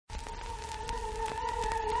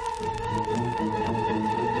You're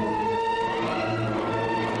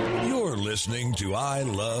listening to I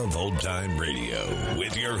Love Old Time Radio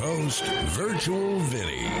with your host, Virtual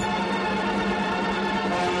Vinny.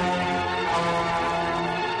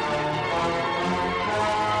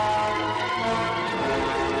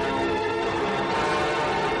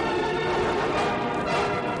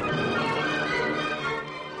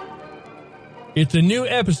 It's a new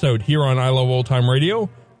episode here on I Love Old Time Radio.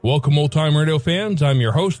 Welcome, Old Time Radio fans. I'm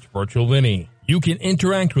your host, Virtual Vinny. You can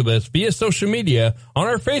interact with us via social media on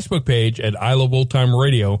our Facebook page at I Love Old Time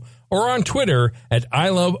Radio or on Twitter at I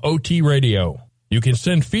Love OT Radio. You can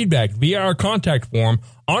send feedback via our contact form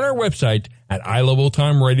on our website at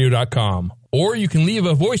iloveoldtimeradio.com, or you can leave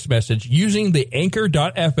a voice message using the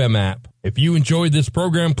Anchor.fm app. If you enjoyed this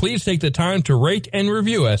program, please take the time to rate and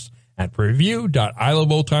review us at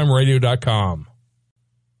review.iloveoldtimeradio.com.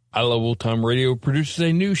 I Love Old Time Radio produces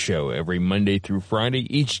a new show every Monday through Friday,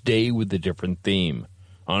 each day with a different theme.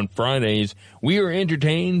 On Fridays, we are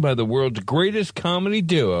entertained by the world's greatest comedy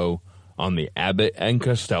duo on the Abbott and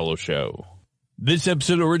Costello Show. This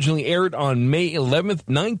episode originally aired on May 11th,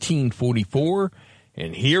 1944,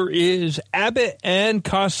 and here is Abbott and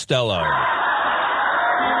Costello.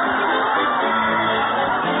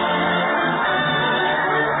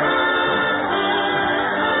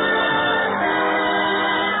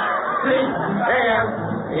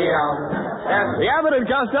 The Abbott and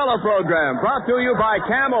Costello program brought to you by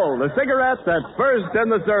Camel, the cigarette that's first in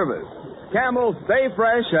the service. Camel, stay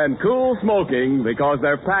fresh and cool smoking because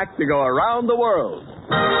they're packed to go around the world.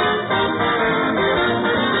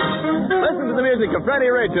 Listen to the music of Freddie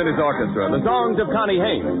Rich and his orchestra, the songs of Connie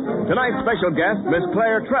Haynes. Tonight's special guest, Miss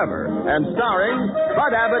Claire Trevor, and starring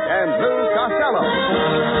Bud Abbott and Lou Costello.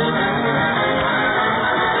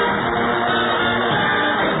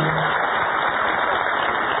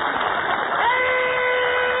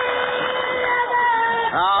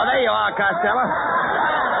 Costello.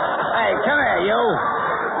 Hey, come here, you.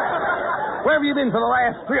 Where have you been for the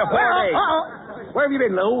last 3 or 4 days? Where have you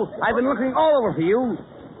been, Lou? I've been looking all over for you.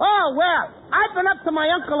 Oh, well, I've been up to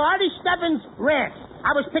my Uncle Artie Stebbins' ranch.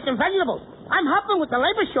 I was picking vegetables. I'm helping with the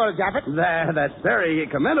labor shortage, Abbott. That's very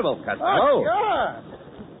commendable, Costello. Oh, sure.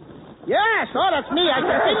 Yes, that's me. I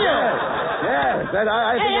continue. Yes.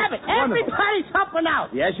 Hey, Abbott, everybody's helping out.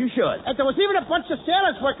 Yes, you should. And there was even a bunch of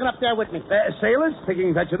sailors working up there with me. Sailors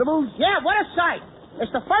picking vegetables? Yeah, what a sight. It's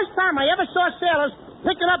the first time I ever saw sailors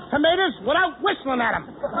picking up tomatoes without whistling at them.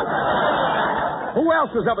 Who else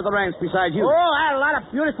was up at the ranch besides you? Oh, I had a lot of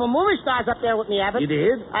beautiful movie stars up there with me, Abbott. You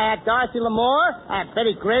did? I had Dorothy Lamour. I had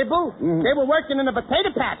Betty Grable. Mm. They were working in the potato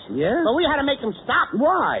patch. Yeah? But we had to make them stop.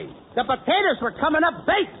 Why? The potatoes were coming up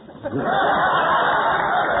baked.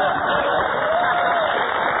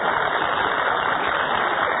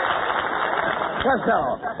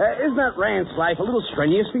 Costello, isn't that ranch life a little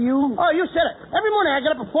strenuous for you? Oh, you said it. Every morning I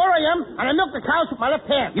get up at 4 a.m. and I milk the cows with my left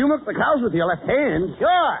hand. You milk the cows with your left hand?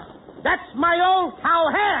 Sure. That's my old cow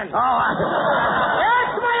hand. Oh,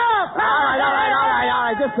 That's my old cow hand. All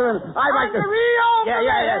right. Just a minute. I'd like to...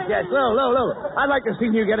 Yes. Lou. I'd like to see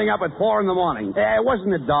you getting up at 4 in the morning. Wasn't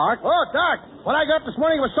it dark? Oh, dark. When I got up this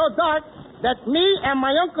morning, it was so dark that me and my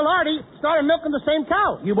Uncle Artie started milking the same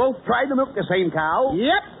cow. You both tried to milk the same cow?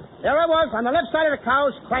 Yep. There I was on the left side of the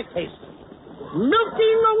cow's crankcase,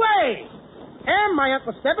 milking away. And my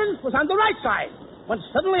Uncle Stebbins was on the right side, when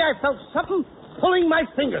suddenly I felt something pulling my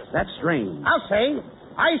fingers. That's strange. I'll say,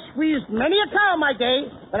 I squeezed many a cow in my day,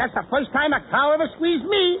 but that's the first time a cow ever squeezed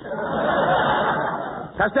me.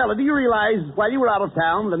 Costello, do you realize while you were out of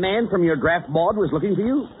town, the man from your draft board was looking for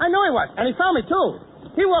you? I know he was, and he found me, too.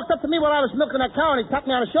 He walked up to me while I was milking that cow, and he tapped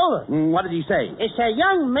me on the shoulder. What did he say? He said,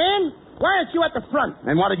 young man, why aren't you at the front?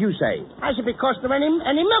 And what did you say? I said, because there ain't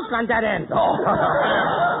any milk on that end.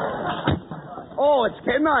 Oh, it's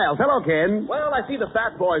Ken Niles. Hello, Ken. Well, I see the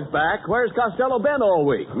fat boy's back. Where's Costello been all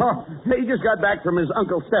week? Oh, he just got back from his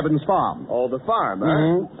Uncle Stebbins' farm. Oh, the farm, huh?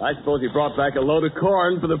 Mm-hmm. I suppose he brought back a load of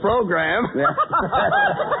corn for the program. Yeah.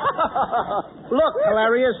 Look,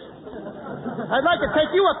 hilarious. I'd like to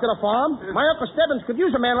take you up to the farm. My Uncle Stebbins could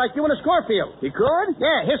use a man like you in a scornfield. He could?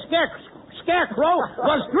 Yeah, his scarecrow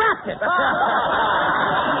was drafted.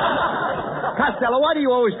 Costello, why do you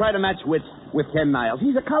always try to match wits with Ken Niles?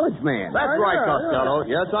 He's a college man. That's right, Costello.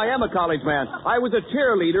 Yes, I am a college man. I was a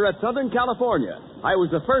cheerleader at Southern California. I was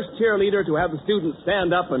the first cheerleader to have the students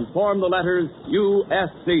stand up and form the letters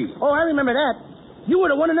USC. Oh, I remember that. You were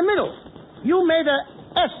the one in the middle. You made a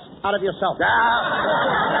S out of yourself.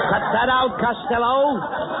 Cut that out, Costello.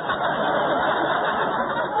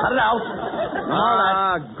 Cut it out.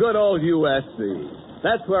 Good old USC.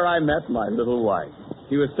 That's where I met my little wife.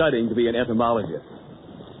 She was studying to be an entomologist.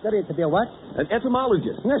 Study to be a what? An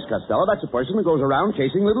etymologist. Yes, Costello, that's a person who goes around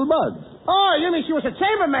chasing little bugs. Oh, you mean she was a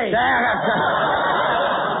chambermaid?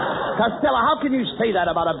 Costello, how can you say that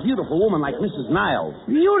about a beautiful woman like Mrs. Niles?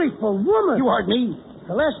 Beautiful woman. You heard me.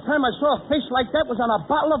 The last time I saw a face like that was on a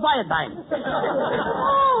bottle of iodine.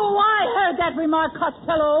 Oh, I heard that remark,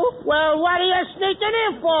 Costello. Well, what are you sneaking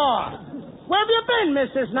in for? Where have you been,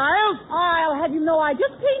 Mrs. Niles? I'll have you know I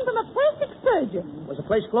just came from a plastic surgeon. Was the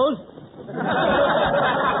place closed?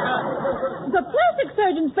 The plastic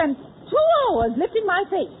surgeon spent 2 hours lifting my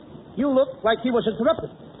face. You look like he was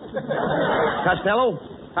interrupted. Costello,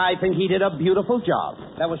 I think he did a beautiful job.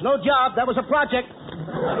 That was no job. That was a project.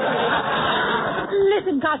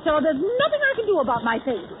 Listen, Costello, there's nothing I can do about my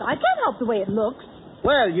face. I can't help the way it looks.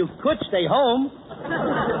 Well, you could stay home.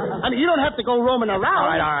 I mean, you don't have to go roaming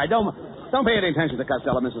around. All right. Don't pay any attention to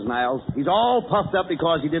Costello, Mrs. Niles. He's all puffed up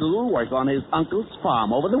because he did a little work on his uncle's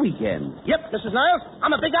farm over the weekend. Yep, Mrs. Niles,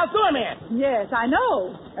 I'm a big outdoor man. Yes, I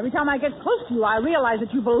know. Every time I get close to you, I realize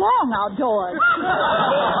that you belong outdoors.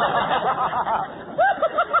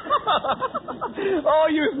 Oh,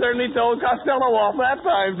 you certainly told Costello off that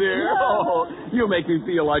time, dear. No. Oh, you make me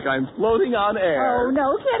feel like I'm floating on air. Oh,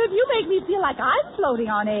 no, Kenneth, you make me feel like I'm floating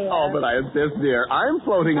on air. Oh, but I insist, dear. I'm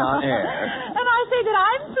floating on air. And I say that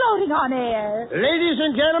I'm floating on air. Ladies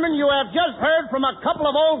and gentlemen, you have just heard from a couple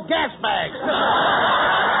of old gas bags.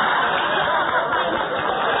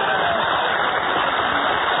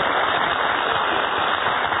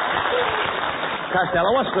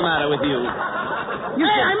 Costello, what's the matter with you?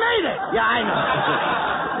 I made it. Yeah,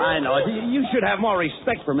 I know. You should have more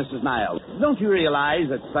respect for Mrs. Niles. Don't you realize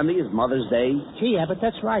that Sunday is Mother's Day? Gee, Abbott,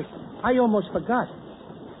 that's right. I almost forgot.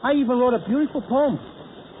 I even wrote a beautiful poem.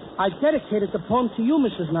 I dedicated the poem to you,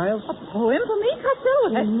 Mrs. Niles. A poem for me,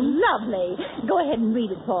 Costello? That's lovely. Go ahead and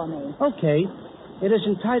read it for me. Okay. It is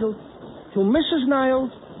entitled, To Mrs.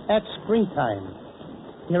 Niles at Springtime.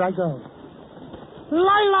 Here I go.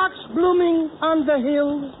 Lilacs blooming on the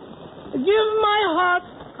hills give my heart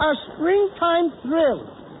a springtime thrill.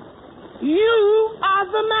 You are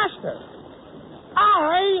the master.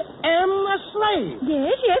 I am a slave.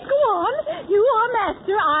 Yes, go on. You are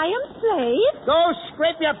master, I am slave. Go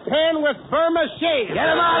scrape your pen with Burma shave. Get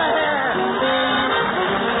him out of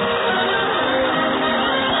here!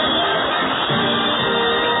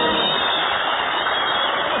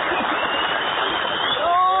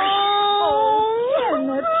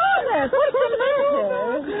 Kenneth, what's the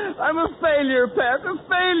matter? I'm a failure, Pet. A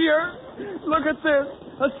failure. Look at this.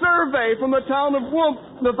 A survey from the town of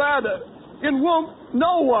Whoop, Nevada. In Whoop,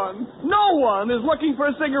 no one is looking for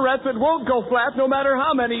a cigarette that won't go flat no matter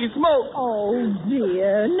how many you smoke. Oh,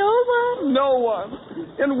 dear. No one? No one.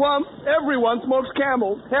 In Whoop, everyone smokes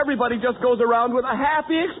Camel. Everybody just goes around with a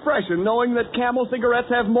happy expression, knowing that Camel cigarettes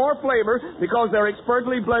have more flavor because they're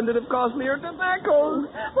expertly blended of costlier tobaccos.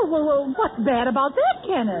 Well, what's bad about that,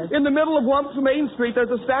 Kenneth? In the middle of Whump's Main Street, there's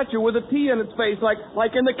a statue with a T in its face, like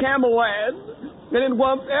in the Camel ad. And in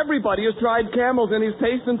Whump, everybody has tried Camel's in his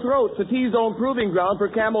taste and throat. The T's own proving ground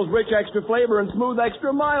for Camel's rich extra flavor and smooth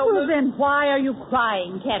extra Well, mildness. then why are you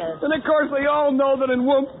crying, Kenneth? And of course, they all know that in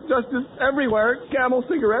Whump, just as everywhere, Camel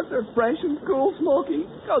cigarettes are fresh and cool smoky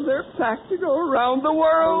because they're packed to go around the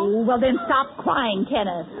world. Oh, well, then stop crying,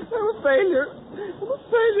 Kenneth. I'm a failure.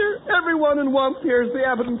 Everyone in Whump hears the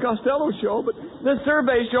Abbott and Costello show, but this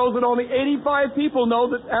survey shows that only 85 people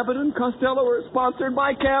know that Abbott and Costello are sponsored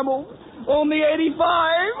by Camel. Only 85.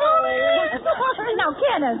 Now,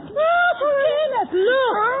 Kenneth, look.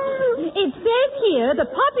 It says here the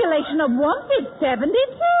population of Whump is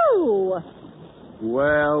 72.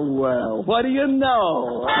 Well, what do you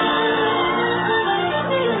know?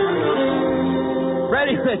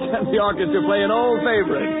 Freddie Rich and the orchestra play an old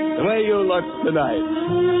favorite, The Way You Look Tonight.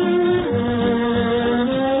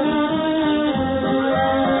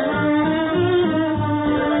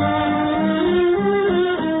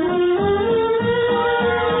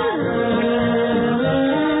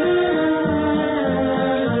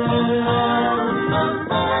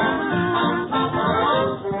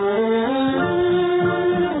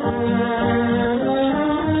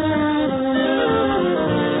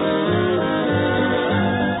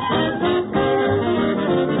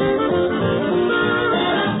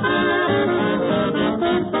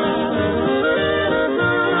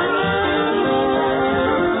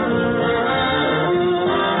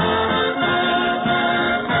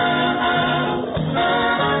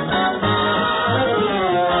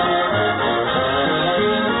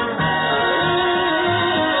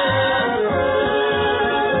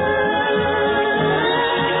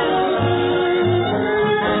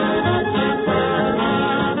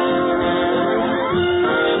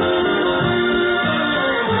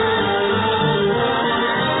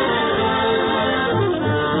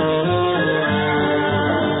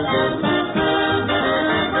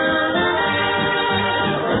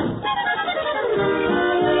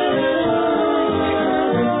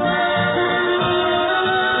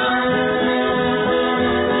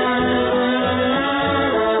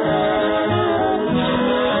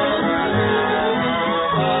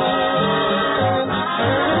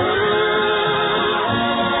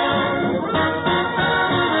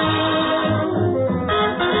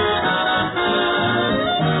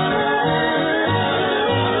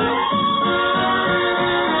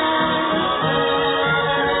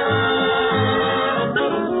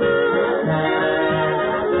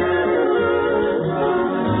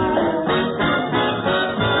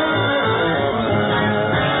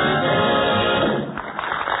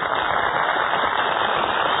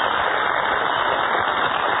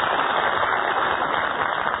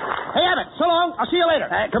 I'll see you later.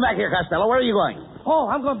 Come back here, Costello. Where are you going? Oh,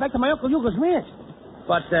 I'm going back to my Uncle Hugo's ranch.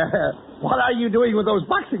 But, what are you doing with those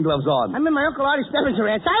boxing gloves on? I'm in my Uncle Artie Stebbins'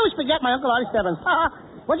 ranch. I always forget my Uncle Artie Stebbins.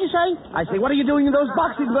 What'd you say? I say, what are you doing with those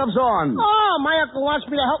boxing gloves on? Oh, my uncle wants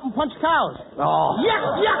me to help him punch cows. Oh. Yuck,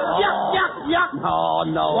 yuck, yuck, yuck, yuck. Oh,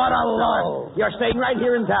 no. What a lark. You're staying right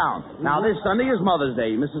here in town. Now, this Sunday is Mother's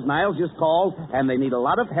Day. Mrs. Niles just called, and they need a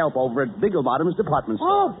lot of help over at Bigglebottom's department store.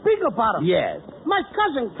 Oh, Bigglebottom. Yes. My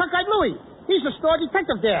cousin, Cockeyed Louie. He's the store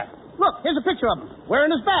detective there. Look, here's a picture of him,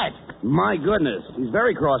 wearing his badge. My goodness. He's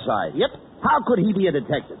very cross-eyed. Yep. How could he be a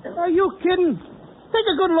detective? Are you kidding? Take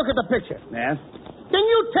a good look at the picture. Yes? Can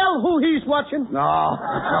you tell who he's watching? No.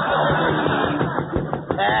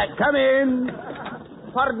 Come in.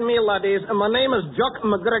 Pardon me, laddies. My name is Jock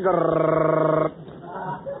McGregor.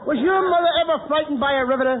 Was your mother ever frightened by a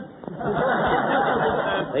riveter?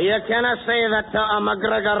 You cannot say that to a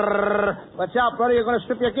McGregor. Watch out, brother. You're going to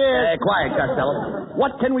strip your gears. Quiet, Costello.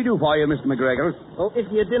 What can we do for you, Mr. McGregor? Well, if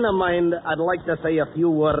you didn't mind, I'd like to say a few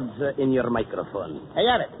words in your microphone. Hey,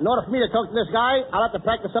 at it. In order for me to talk to this guy, I'll have to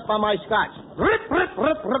practice up on my Scotch. Rip, rip,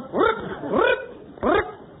 rip, rip, rip, rip, rip.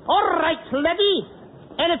 All right, Sleddy.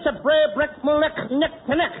 And it's a bray brick neck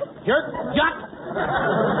to neck. Jerk, jock.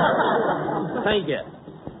 Thank you.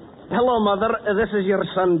 Hello, Mother. This is your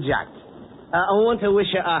son, Jack. I want to wish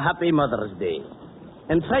you a happy Mother's Day.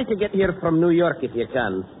 And try to get here from New York if you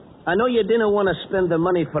can. I know you didn't want to spend the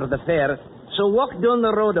money for the fare, so walk down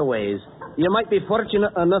the road a ways. You might be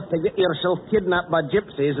fortunate enough to get yourself kidnapped by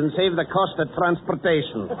gypsies and save the cost of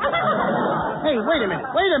transportation. Hey, wait a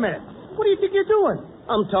minute. What do you think you're doing?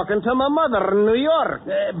 I'm talking to my mother in New York.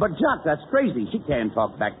 But, Jock, that's crazy. She can't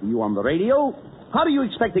talk back to you on the radio. How do you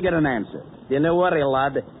expect to get an answer? Don't worry,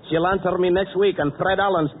 lad. She'll answer me next week on Fred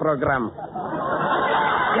Allen's program. Get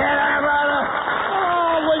out, brother.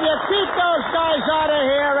 Oh, will you keep those guys out of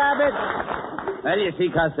here, Abbott? Well, you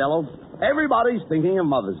see, Costello, everybody's thinking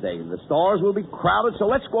of Mother's Day. The stores will be crowded, so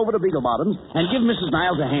let's go over to Bigglebottom's and give Mrs.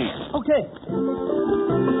 Niles a hand. Okay.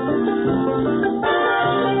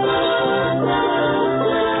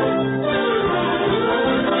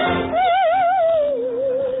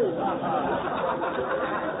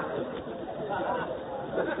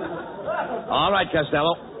 All right,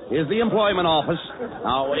 Costello. Here's the employment office.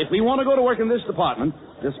 Now, if we want to go to work in this department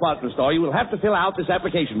store, you will have to fill out this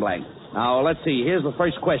application blank. Now, let's see. Here's the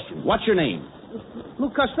first question. What's your name?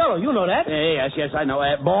 Lou Costello, you know that. Yes, I know.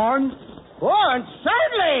 Born? Born?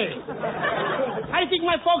 Certainly. How do you think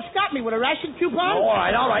my folks got me, with a ration coupon? All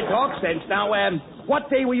right. Talk sense. Now,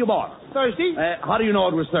 what day were you born? Thursday. How do you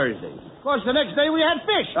know it was Thursday? Because the next day we had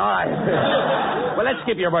fish. All right. Well, let's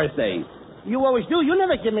skip your birthday. You always do. You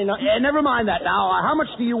never give me nothing. Never mind that. Now, how much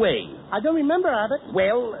do you weigh? I don't remember, Abbott.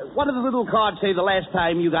 Well, what did the little card say the last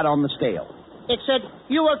time you got on the scale? It said,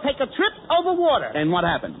 you will take a trip over water. And what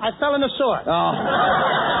happened? I fell in the sewer. Oh,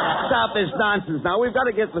 stop this nonsense. Now, we've got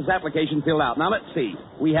to get this application filled out. Now, let's see.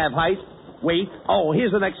 We have height, weight. Oh,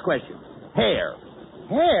 here's the next question. Hair.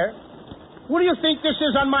 Hair? What do you think this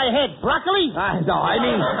is on my head? Broccoli? No,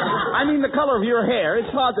 I mean the color of your hair.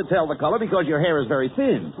 It's hard to tell the color because your hair is very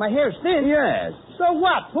thin. My hair's thin? Yes. So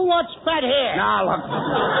what? Who wants fat hair? Now, look.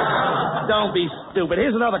 Don't be stupid.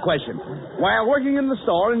 Here's another question. While working in the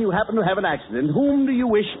store and you happen to have an accident, whom do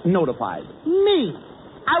you wish notified? Me.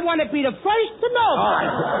 I want to be the first to know. All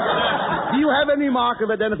right. Do you have any mark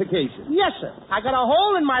of identification? Yes, sir. I got a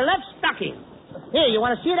hole in my left stocking. Here, you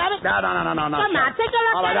want to see it, Abbott? No. Come on, take a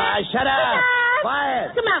look All right, at it. shut up.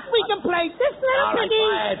 Quiet. Come on, we can play this little All right,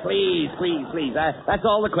 piggy. quiet, please. That's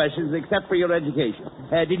all the questions except for your education.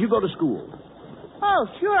 Did you go to school? Oh,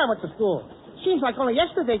 sure I went to school. Seems like only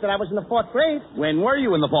yesterday that I was in the 4th grade. When were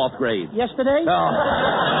you in the 4th grade? Yesterday? Oh.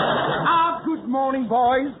 Good morning,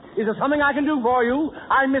 boys. Is there something I can do for you?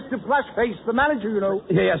 I'm Mr. Flashface, the manager, you know.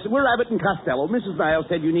 Yes, we're Abbott and Costello. Mrs. Niles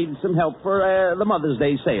said you needed some help for the Mother's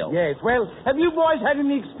Day sale. Yes, well, have you boys had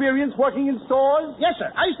any experience working in stores? Yes, sir.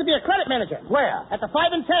 I used to be a credit manager. Where? At the 5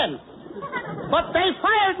 and 10. But they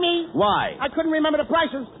fired me. Why? I couldn't remember the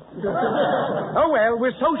prices. Oh, well,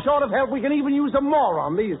 we're so short of help we can even use a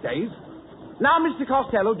moron these days. Now, Mr.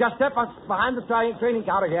 Costello, just step us behind the training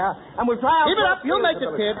counter here, and we'll try out... Keep it up. You'll make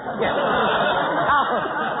it, kid. Yes.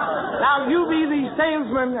 Now, you be the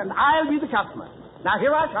salesman, and I'll be the customer. Now,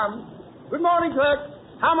 here I come. Good morning, clerk.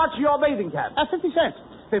 How much are your bathing caps? 50 cents.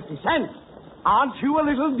 50 cents. Aren't you a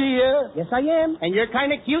little dear? Yes, I am. And you're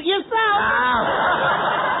kind of cute yourself.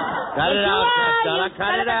 Now, cut it out, Costello.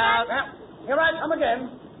 Cut it out. Here I come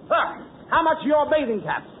again. Look, how much are your bathing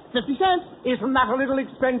caps? 50 cents. Isn't that a little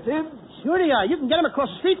expensive? Sure they are. You can get them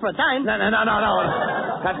across the street for a dime. No.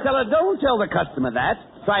 Costello, don't tell the customer that.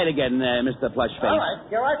 Try it again, Mr. Plushface. All right,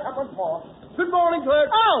 here I come once more. Good morning, clerk.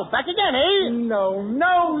 Oh, back again, eh? No.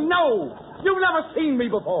 You've never seen me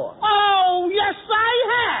before. Oh, yes, I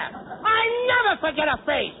have. I never forget a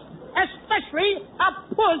face, especially a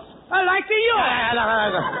puss like you.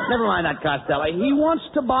 Never mind that, Costello. He wants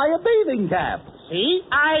to buy a bathing cap. See,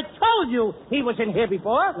 I told you he was in here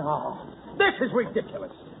before. No, this is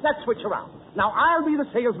ridiculous. Let's switch around. Now, I'll be the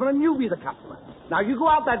salesman and you be the customer. Now, you go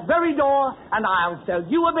out that very door, and I'll sell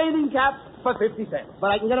you a bathing cap for 50 cents.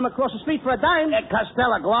 But I can get him across the street for a dime.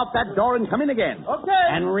 Costello, go out that door and come in again. Okay.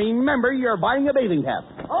 And remember, you're buying a bathing cap.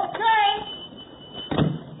 Okay.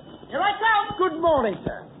 Here I come. Good morning,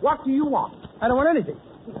 sir. What do you want? I don't want anything.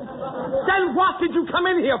 Then what did you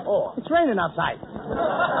come in here for? It's raining outside.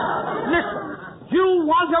 Listen, you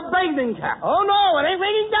want a bathing cap. Oh, no, it ain't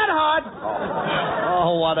raining that hard.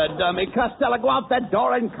 Oh, what a dummy. Costello, go out that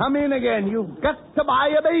door and come in again. You've got to buy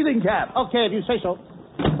a bathing cap. Okay, if you say so.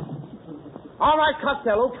 All right,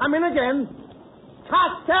 Costello, come in again.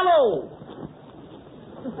 Costello!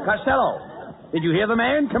 Costello, did you hear the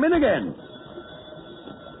man? Come in again.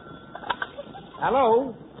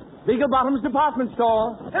 Hello? Beagle Bottom's department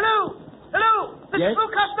store. Hello. This Yes? is Lou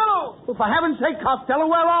Costello. Well, for heaven's sake, Costello,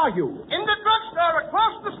 where are you? In the drugstore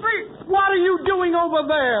across the street. What are you doing over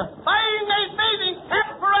there? Buying a bathing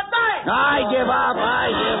cap for a dime. I give up.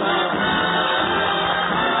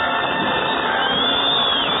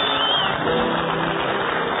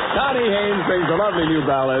 Connie Haynes sings a lovely new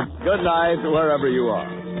ballad, Good Night, wherever you are.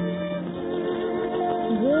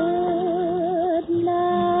 Good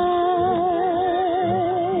night,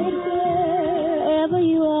 wherever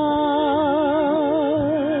you are.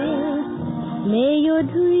 May your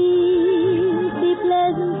dreams be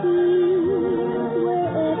pleasant dreams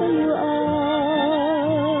wherever you are.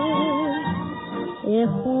 If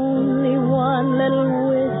only one little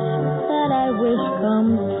wish that I wish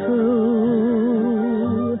comes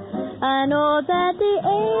true, I know that the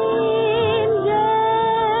angels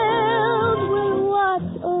will watch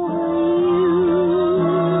over you.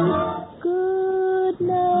 Good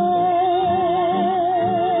night,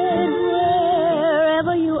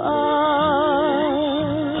 wherever you are.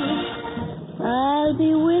 I'll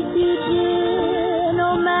be with you, dear,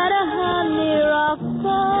 no matter how near or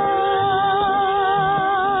far.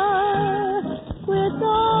 With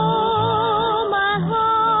all my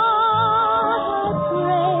heart, I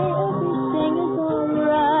pray everything is all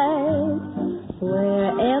right.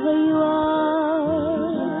 Wherever you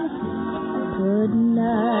are, good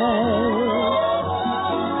night.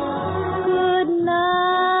 Good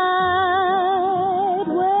night,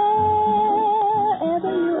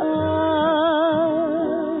 wherever you are.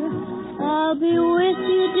 I'll be with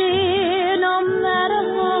you, dear, no matter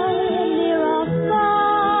how near or far.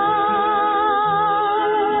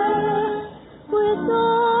 With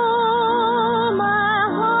all my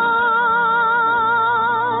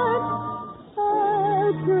heart, I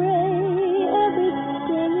pray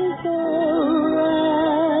everything is all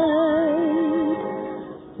right.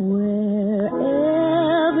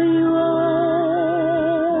 Wherever you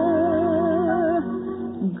are,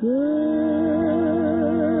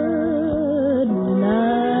 good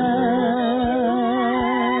night.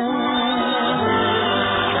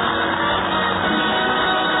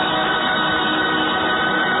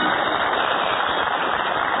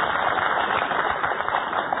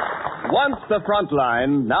 Once the front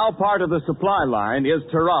line, now part of the supply line, is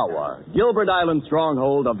Tarawa, Gilbert Island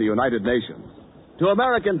stronghold of the United Nations. To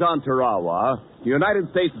Americans on Tarawa,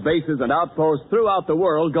 United States bases and outposts throughout the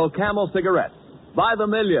world go Camel cigarettes. By the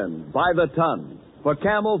million, by the ton. For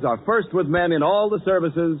Camels are first with men in all the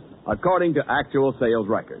services, according to actual sales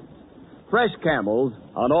records. Fresh Camels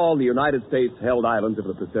on all the United States-held islands of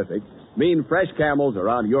the Pacific mean fresh Camels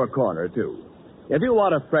around your corner, too. If you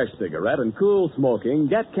want a fresh cigarette and cool smoking,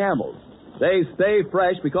 get Camels. They stay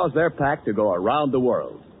fresh because they're packed to go around the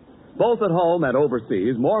world. Both at home and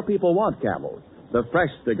overseas, more people want Camels, the fresh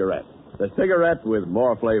cigarette, the cigarette with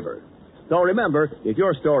more flavor. So remember, if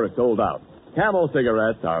your store is sold out, Camel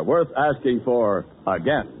cigarettes are worth asking for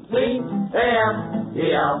again. C-A-M-E-L-S.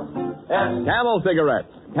 Camel cigarettes.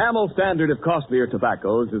 Camel's standard of costlier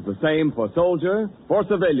tobaccos is the same for soldier, for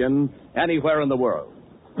civilian, anywhere in the world.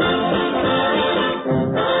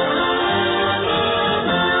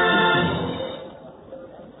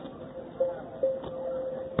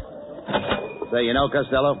 Say, you know,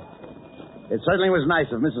 Costello, it certainly was nice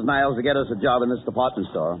of Mrs. Niles to get us a job in this department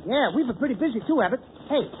store. Yeah, we've been pretty busy, too, Abbott.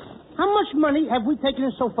 Hey, how much money have we taken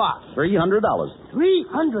in so far? $300. $300?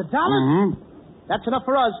 Mm-hmm. That's enough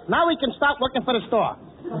for us. Now we can start working for the store.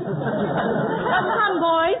 Come,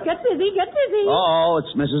 boys. Get busy, get busy. Oh,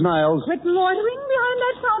 it's Mrs. Niles. Quit loitering behind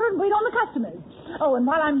that counter and wait on the customers. Oh, and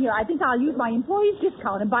while I'm here, I think I'll use my employee's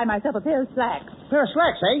discount and buy myself a pair of slacks. Pair of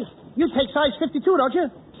slacks, eh? You take size 52, don't you?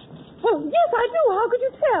 Oh, yes, I do. How could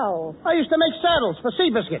you tell? I used to make saddles for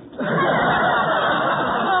Seabiscuit.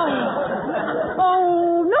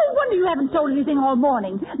 Oh, no wonder you haven't sold anything all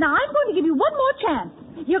morning. Now, I'm going to give you one more chance.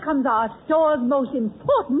 Here comes our store's most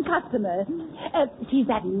important customer. She's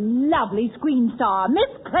that lovely screen star, Miss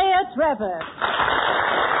Claire Trevor.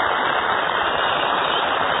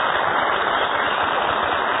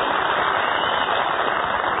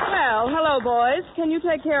 Well, hello, boys. Can you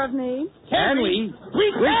take care of me? Can we? We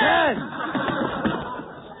can!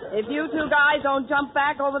 If you two guys don't jump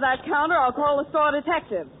back over that counter, I'll call the store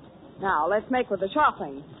detective. Now, let's make with the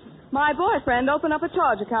shopping. My boyfriend opened up a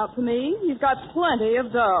charge account for me. He's got plenty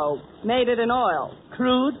of dough. Made it in oil.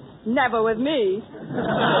 Crude? Never with me.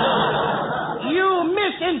 You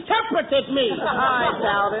misinterpreted me. I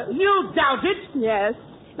doubt it. You doubt it? Yes.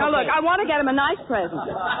 Now, Okay. look, I want to get him a nice present.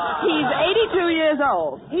 He's 82 years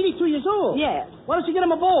old. 82 years old? Yes. Why don't you get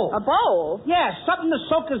him a bowl? A bowl? Yeah, something to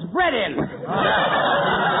soak his bread in.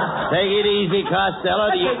 Take it easy,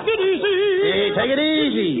 Costello. Take it easy. Hey, take it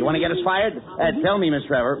easy. You want to get us fired? Tell me, Miss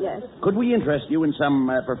Trevor. Yes. Could we interest you in some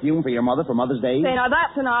perfume for your mother for Mother's Day? Say, now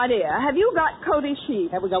that's an idea. Have you got Cody's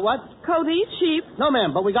sheep? Have we got what? Cody's sheep? No,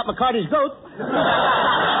 ma'am, but we got McCarty's goat.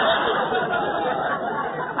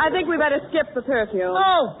 I think we better skip the perfume.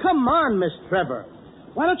 Oh, come on, Miss Trevor.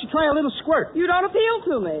 Why don't you try a little squirt? You don't appeal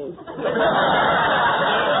to me.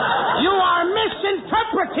 You are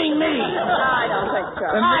misinterpreting me. I don't think so.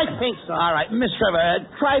 I think so. All right, Miss Trevor,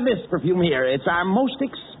 try this perfume here. It's our most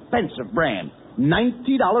expensive brand. $90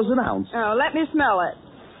 an ounce. Oh, let me smell it.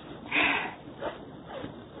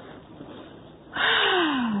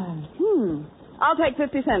 I'll take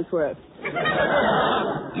 50 cents worth.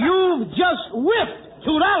 You've just whiffed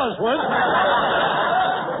 $2 worth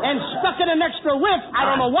and stuck in an extra whiff. I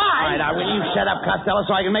don't know why. All right, now, will you shut up, Costello,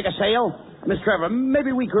 so I can make a sale? Miss Trevor,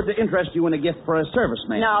 maybe we could interest you in a gift for a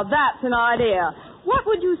serviceman. Now, that's an idea. What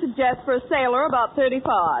would you suggest for a sailor about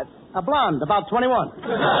 35? A blonde, about 21.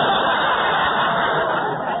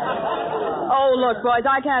 Oh, look, boys,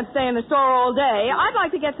 I can't stay in the store all day. I'd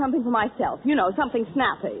like to get something for myself. You know, something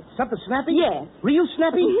snappy. Something snappy? Yes. Real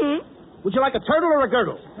snappy? Mm-hmm. Would you like a turtle or a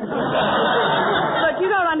girdle? Look, you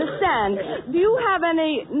don't understand. Do you have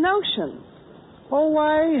any notions? Oh,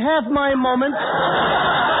 I have my moments.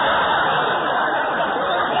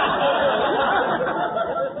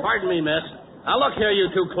 Pardon me, miss. Now, look here, you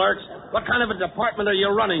two clerks. What kind of a department are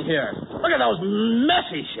you running here? Look at those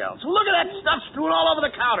messy shelves. Look at that stuff strewn all over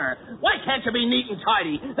the counter. Why can't you be neat and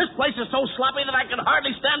tidy? This place is so sloppy that I can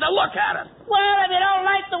hardly stand to look at it. Well, if you don't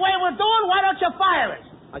like the way we're doing, why don't you fire us?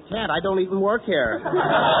 I can't. I don't even work here.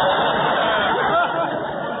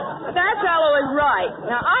 That fellow is right.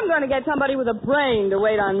 Now, I'm going to get somebody with a brain to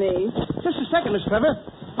wait on me. Just a second, Miss Trevor.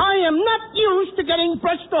 I am not used to getting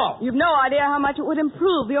brushed off. You've no idea how much it would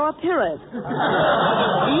improve your appearance. You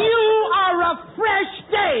are a fresh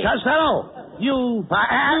day. Costello! You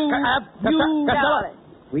got it.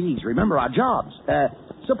 Please, remember our jobs.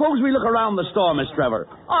 Suppose we look around the store, Miss Trevor.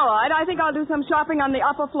 All right, I think I'll do some shopping on the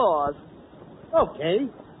upper floors. Okay.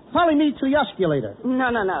 Follow me to the escalator.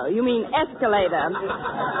 No. You mean escalator.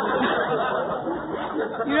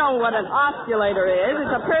 You know what an osculator is.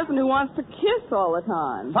 It's a person who wants to kiss all the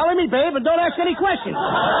time. Follow me, babe, and don't ask any questions.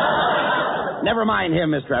 Never mind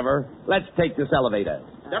him, Miss Trevor. Let's take this elevator.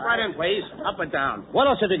 Step right in, please. Up and down. What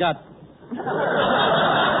else have you got?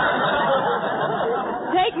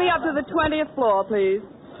 Take me up to the 20th floor, please.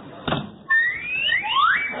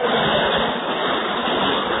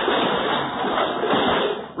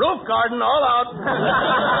 Roof garden, all out.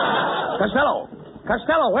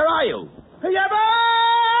 Costello, where are you?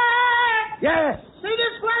 Yes. See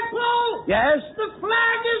this flagpole? Yes? The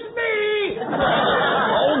flag is me.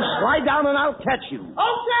 Oh, slide down and I'll catch you.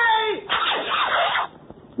 Okay.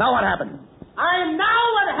 Now what happened? I'm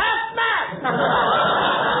now at half mast.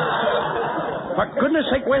 For goodness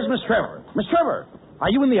sake, where's Miss Trevor? Miss Trevor, are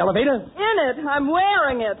you in the elevator? In it. I'm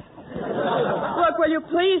wearing it. Look, will you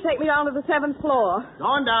please take me down to the 7th floor?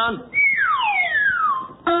 Going down.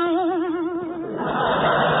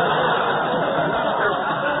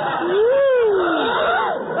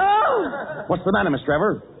 What's the matter, Miss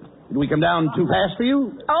Trevor? Did we come down too fast for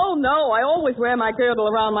you? Oh, no. I always wear my girdle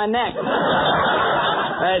around my neck.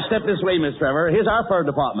 Step this way, Miss Trevor. Here's our fur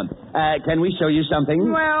department. Can we show you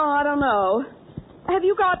something? Well, I don't know. Have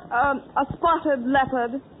you got a spotted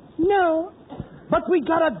leopard? No. But we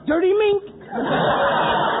got a dirty mink.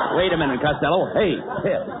 Wait a minute, Costello. Hey,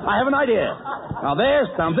 here, I have an idea. Now, there's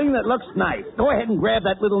something that looks nice. Go ahead and grab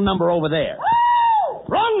that little number over there.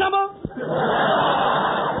 Wrong number!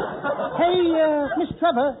 Hey, Miss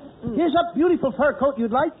Trevor, here's a beautiful fur coat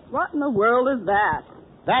you'd like. What in the world is that?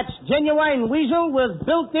 That's genuine weasel with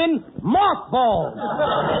built-in mothballs.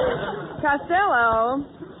 Costello,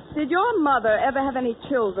 did your mother ever have any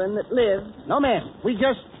children that lived? No, ma'am. We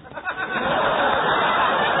just...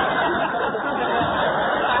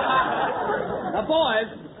 Now,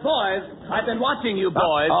 boys, I've been watching you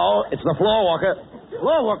boys. Oh, it's the floor walker.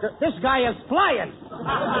 Floor worker, this guy is flying.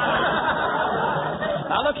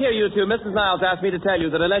 Now, look here, you two. Mrs. Niles asked me to tell you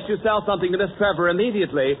that unless you sell something to Miss Trevor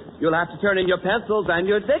immediately, you'll have to turn in your pencils and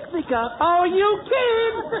your Dixie cup. Oh, you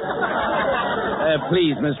kid!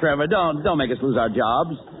 Please, Miss Trevor, don't make us lose our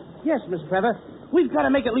jobs. Yes, Miss Trevor. We've got to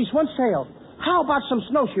make at least one sale. How about some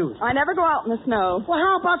snowshoes? I never go out in the snow. Well,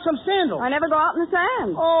 how about some sandals? I never go out in the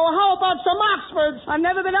sand. Oh, how about some Oxfords? I've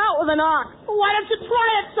never been out with an ox. Why don't you try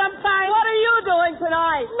it sometime? What are you doing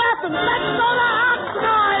tonight? Nothing. Let's go to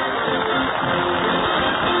Oxnard!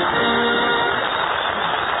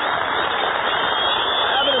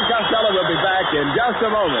 Abbott and Costello will be back in just a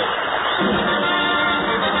moment.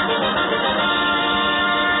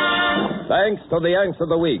 Thanks to the Yanks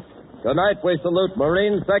of the Week. Tonight we salute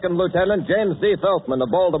Marine Second Lieutenant James D. Feltman of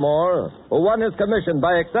Baltimore, who won his commission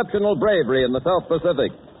by exceptional bravery in the South Pacific.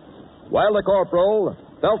 While a corporal,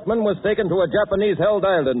 Feltman was taken to a Japanese-held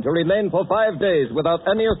island to remain for 5 days without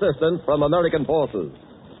any assistance from American forces.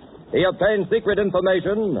 He obtained secret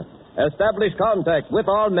information, established contact with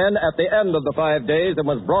our men at the end of the 5 days, and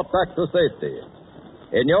was brought back to safety.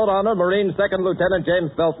 In your honor, Marine Second Lieutenant James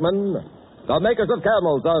Feltman, the makers of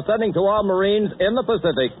Camels are sending to our Marines in the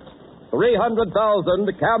Pacific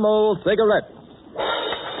 300,000 Camel cigarettes.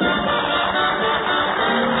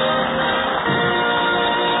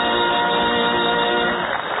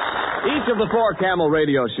 Each of the 4 Camel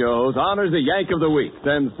radio shows honors a Yank of the Week,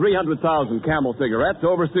 sends 300,000 Camel cigarettes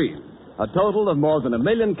overseas. A total of more than 1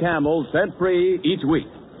 million Camels sent free each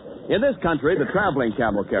week. In this country, the traveling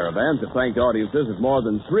Camel caravans have thanked audiences of more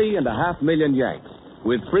than 3.5 million Yanks,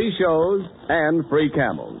 with free shows and free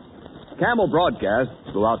Camels. Camel broadcasts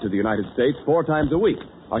go out to the United States 4 times a week,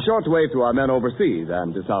 a shortwave to our men overseas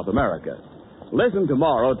and to South America. Listen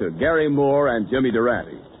tomorrow to Gary Moore and Jimmy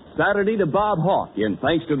Durante. Saturday to Bob Hawke in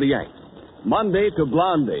Thanks to the Yanks. Monday to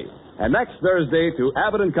Blondie. And next Thursday to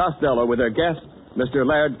Abbott and Costello with their guest, Mr.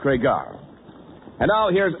 Laird Cregar. And now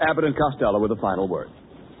here's Abbott and Costello with the final word.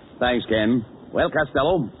 Thanks, Ken. Well,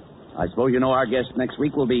 Costello, I suppose you know our guest next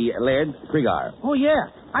week will be Laird Cregar. Oh, yeah.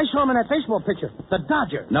 I saw him in that baseball picture. The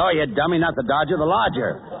Dodger. No, you dummy, not the Dodger, the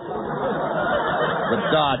Lodger. The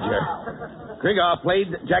Dodger. Cregar played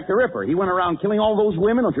Jack the Ripper. He went around killing all those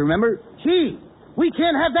women, don't you remember? Gee, we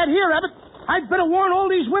can't have that here, Abbott. I'd better warn all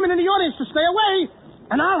these women in the audience to stay away.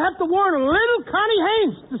 And I'll have to warn little Connie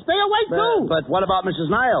Haynes to stay away, too. But what about Mrs.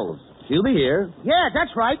 Niles? She'll be here. Yeah,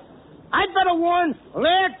 that's right. I'd better warn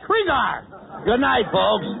Laird Cregar. Good night,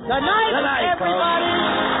 folks. Good night, everybody.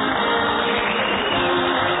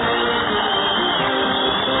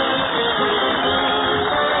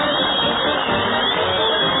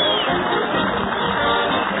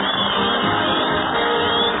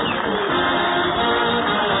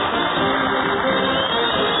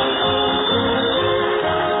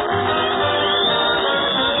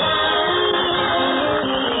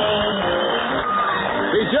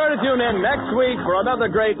 Tune in next week for another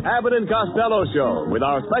great Abbott and Costello show with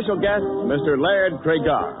our special guest, Mr. Laird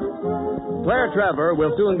Cregar. Claire Trevor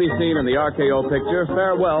will soon be seen in the RKO picture,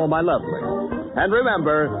 Farewell, My Lovely. And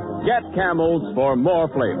remember, get Camels for more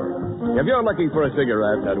flavor. If you're looking for a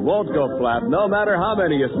cigarette that won't go flat no matter how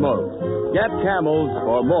many you smoke, get Camels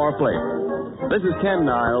for more flavor. This is Ken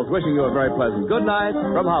Niles wishing you a very pleasant good night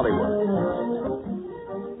from Hollywood.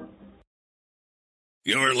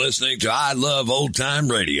 You're listening to I Love Old Time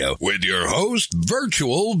Radio with your host,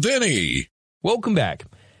 Virtual Vinny. Welcome back.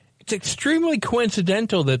 It's extremely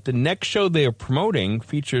coincidental that the next show they are promoting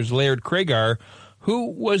features Laird Cregar, who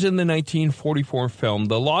was in the 1944 film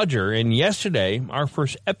The Lodger. And yesterday, our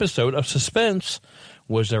first episode of Suspense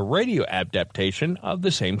was a radio adaptation of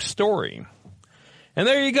the same story. And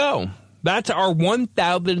there you go. That's our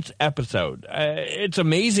 1,000th episode. It's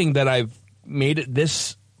amazing that I've made it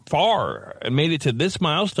this far and made it to this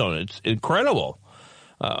milestone. It's incredible.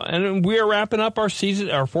 And we are wrapping up our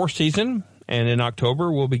fourth season. And in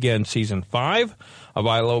October, we'll begin season 5 of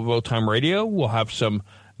I Love Old Time Radio. We'll have some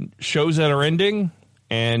shows that are ending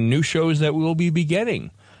and new shows that we'll be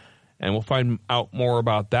beginning. And we'll find out more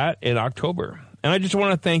about that in October. I just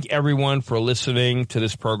want to thank everyone for listening to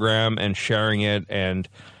this program and sharing it and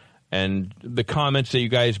the comments that you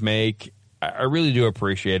guys make. I really do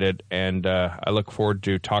appreciate it, and I look forward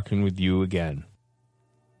to talking with you again.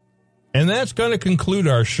 And that's going to conclude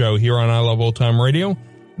our show here on I Love Old Time Radio.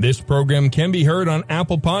 This program can be heard on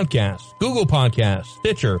Apple Podcasts, Google Podcasts,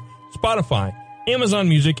 Stitcher, Spotify, Amazon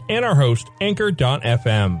Music, and our host,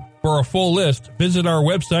 Anchor.fm. For a full list, visit our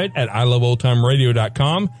website at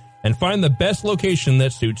iloveoldtimeradio.com and find the best location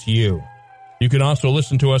that suits you. You can also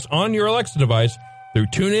listen to us on your Alexa device through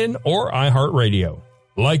TuneIn or iHeartRadio.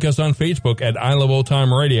 Like us on Facebook at I Love Old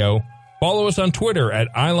Time Radio. Follow us on Twitter at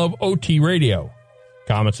I Love OT Radio.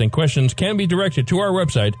 Comments and questions can be directed to our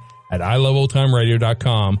website at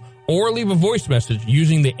iloveoldtimeradio.com or leave a voice message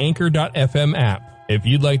using the Anchor.fm app. If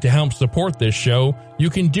you'd like to help support this show, you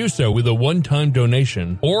can do so with a one-time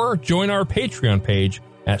donation or join our Patreon page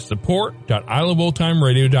at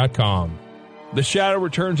support.iloveoldtimeradio.com. The Shadow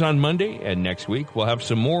returns on Monday, and next week we'll have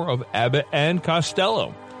some more of Abbott and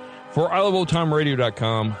Costello. For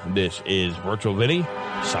iloveoldtimeradio.com, this is Virtual Vinny,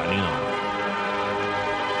 signing off.